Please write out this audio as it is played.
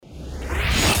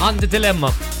Għandi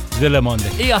dilemma. Dilemma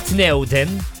għandek. Ija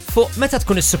tnewden fuq meta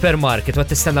tkun is-supermarket u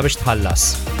tistenna biex tħallas.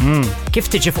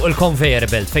 Kif tiġi fuq il-conveyor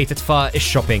belt fejn titfa'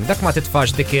 ix-shopping, dak ma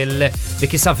titfax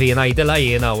dik is-savina jidilha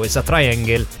jiena u isa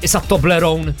triangle, isa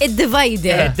Toblerone.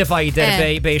 Id-divider. Id-divider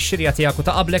bej ix-xirja tiegħek u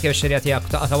ta' qablek jew ix-xirja tiegħek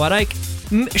u ta' warajk.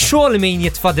 Xogħol min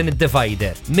jitfa' din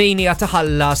id-divider? Min hija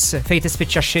taħallas fejn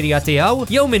tispiċċa x-xirja tiegħu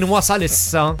jew min wasal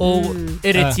issa u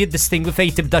irid jiddistingwi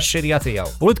fejn tibda x-xirja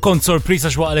tiegħu. U tkun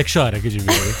sorpriża x'waqlek xarek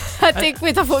jiġifieri. Ħadd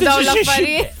kwita fuq dawn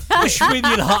l-affarijiet. Mhux min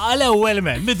jilħaq għal-ewwel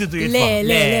men, min tidu jitfa'.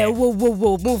 Le,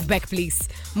 move back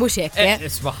please. Mhux hekk.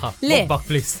 Ismaħħa, Le.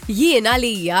 back please. Jiena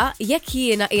lija, jekk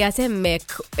jiena qiegħed hemmhekk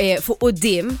fuq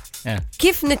quddiem,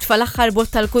 kif nitfa' l-aħħar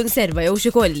bott tal-konserva jew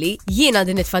xi kolli, jiena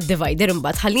din nitfa' d-divider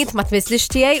imbagħad ħallint ma tmisslix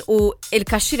tiegħi u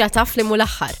l-kaxxira taf li mu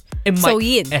l-aħħar. So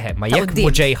jien. Ma jekk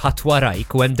mhu ġej ħadd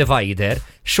warajk u hemm divider,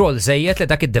 xogħol żejjed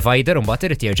li dak id-divider imbagħad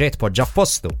irid jerġa' jitpoġġa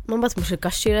f'postu. Ma mbagħad mhux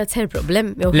il-kaxxira tħer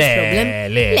problem jew problem.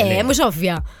 Le, mhux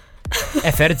ovvja.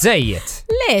 Effert żejjed.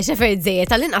 Le, x'effert żejjed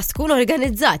tal-inqas tkun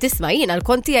organizzat, isma' jiena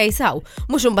l-konti jajsaw.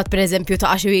 Mhux imbagħad pereżempju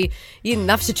taqa' xi jien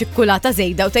naf xi ċikkulata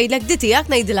żejda u tgħidlek di tiegħek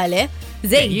ngħidilha le.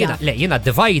 Żejda. Le, jiena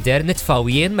divider nitfgħu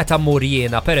jien meta mmur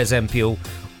jiena pereżempju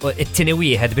it-tieni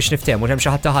wieħed biex niftehmu hemm xi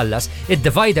ħadd taħallas,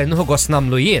 id-divider nieħu gost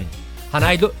nagħmlu jien.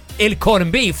 Ħanajdlu il-corn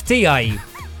beef tiegħi.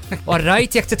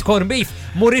 Alright, jekk tit-corn beef,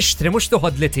 mur ixtri mhux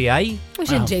toħodli tiegħi.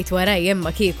 Mhux inġejt waraj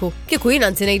imma kieku. Kieku jien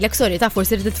anzi ngħidlek sorry ta'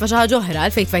 forsi rid titfa' xi ħaġa oħra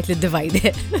għal fejn tfajt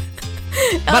lid-divider.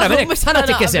 Barra minnek,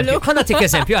 ħanatik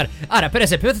eżempju, ara, per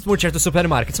eżempju, meta tmur ċertu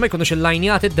supermarkets ma jkunux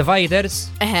il-lajnjati d-dividers.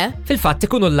 Fil-fatt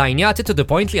ikunu l-lajnjati to the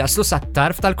point li jaslu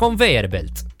sat-tarf tal-conveyor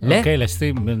belt. Le? Ok,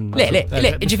 l-estim minn.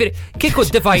 Le, ġifieri, kieku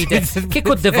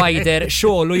d-divider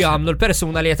xogħlu jagħmlu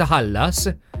l-persuna li jetaħallas,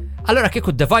 allora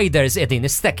kieku d-dividers qegħdin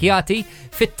istekjati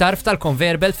fit-tarf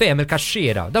tal-conveyor belt fejn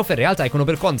il-kaxxiera. Daw fir-realtà jkunu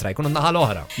bil-kontra, jkunu n-naħa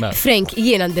l-oħra. Frank,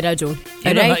 jien għandi raġun.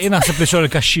 Jien naħseb li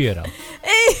xogħol il-kaxxiera.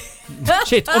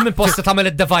 Xejt, minn posta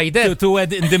tagħmel id-divider. To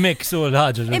add in the mix u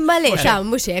l-ħaġa. Imma le,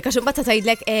 mhux hekk, għax imbagħad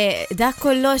tgħidlek dak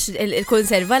kollox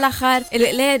il-konserva l-aħħar,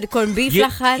 il-corn beef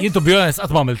l-aħħar. Jien to be honest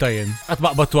qatt m'għamilta jien. Qatt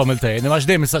ma qbadtu għamilta jien, imma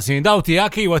x'dejjem mistaqsin daw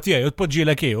tiegħek jew tiegħi u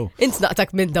tpoġġilek jew. Int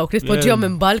naqtak minn dawk li tpoġġihom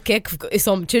minn balk hekk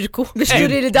isom ċirku biex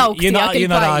turi li dawk tiegħek.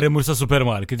 Jiena rari mur sa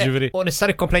supermarket, ġifieri. U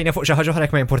nista' nikkomplejna fuq xi ħaġa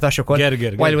oħra ma jimpurtax ukoll.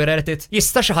 While we're at it,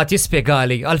 jista' xi ħadd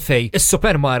jispjegali għalfejn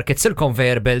is-supermarkets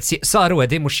il-conveyor belts saru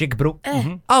qegħdin mhux jikbru.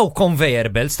 Aw conveyor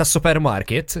belts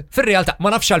tas-supermarket, fir-realtà ma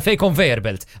nafx għalfejn conveyor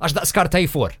belt għax daqs karta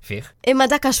jfor fih. Imma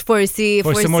dak għax forsi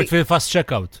mort fil-fast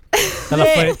checkout.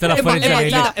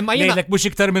 Tal-affarijiet lejlek mhux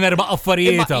iktar minn 4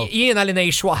 affarijiet. Jiena li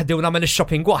ngħix waħdi u nagħmel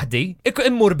ix-shopping waħdi,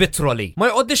 immur bitroli.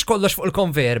 Ma jqoddix kollox fuq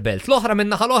il-conveyor belt. L-oħra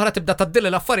minn naħa l-oħra tibda taddilli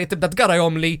l-affarijiet tibda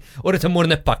tgarajhom li u rid immur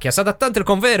nippakja. Sadattant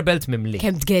il-conveyor belt mimli.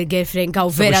 Kemm tgerger Frank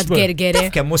hawn vera tgerger.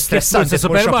 Kemm hu stressanti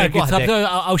supermarket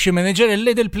għaw xi manager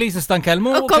il-little please tista'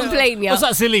 nkellmu. Komplejnja. U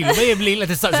saqsi li ma jibli li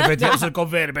tistaqsi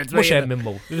il-conveyor belt. Mhux hemm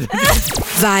immu.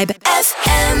 Vibe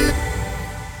FM.